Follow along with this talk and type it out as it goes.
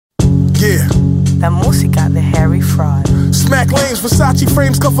Yeah. La música de Harry Fraud. Smack lanes, Versace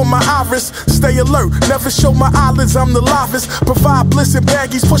frames cover my iris. Stay alert, never show my eyelids, I'm the livest. Provide bliss and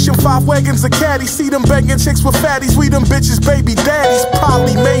baggies, pushing 5 wagons of caddies. See them banging chicks with fatties, we them bitches baby daddies.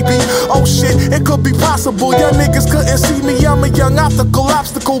 Probably, maybe, oh shit, it could be possible. Young niggas couldn't see me, I'm a young optical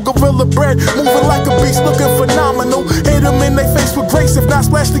obstacle. Gorilla bread, moving like a beast, looking phenomenal. Hit them in they face with grace, if not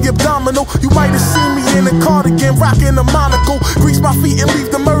splash the abdominal. You might have seen me in a cardigan, rocking a monocle. Grease my feet and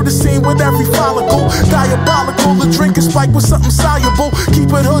leave the murder scene with every follicle. Diabolical, the drink is spiked with something soluble.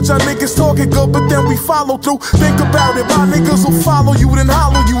 Keep it hood, y'all niggas talking good, but then we follow through. Think about it, my niggas will follow you, then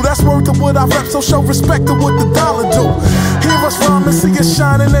hollow you. That's worth of what I rep, so show respect to what the dollar do. Hear us rhyme and see us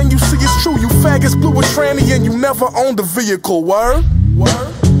shining, and you see it's true. You faggots blew a tranny and you never owned a vehicle. Word?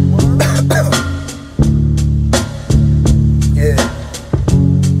 Word? Yeah.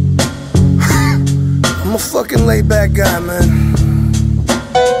 I'm a fucking laid back guy, man.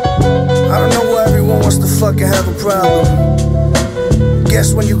 I don't know why everyone wants to fucking have a problem.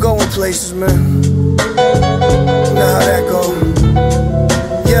 Guess when you going places, man, you know how that go.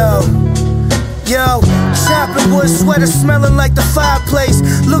 Yo, chopping wood, sweater smelling like the fireplace.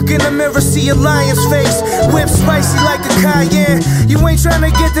 Look in the mirror, see a lion's face. Whip spicy like a cayenne. You ain't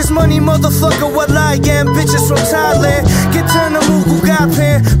tryna get this money, motherfucker, what I am. Bitches from Thailand, get turned to Mugu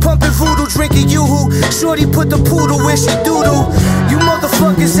Gapan. Pumping voodoo, drinking yoo-hoo. Shorty put the poodle where she doodle. You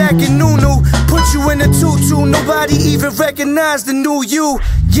motherfuckers acting new-new. Put you in a tutu, nobody even recognize the new you.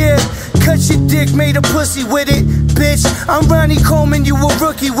 Yeah, cut your dick, made a pussy with it. Bitch, I'm Ronnie Coleman, you a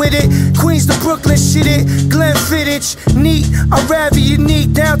rookie with it. Queens to Brooklyn, shit it. Glenn Fittich, neat. I'm rather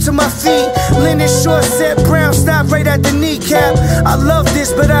unique, down to my feet. Linen short set, brown, stop right at the kneecap. I love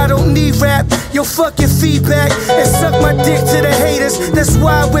this, but I don't need rap. Yo, fuck your feedback and suck my dick to the haters. That's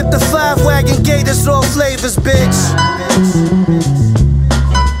why I whip the 5 wagon gators, all flavors, bitch.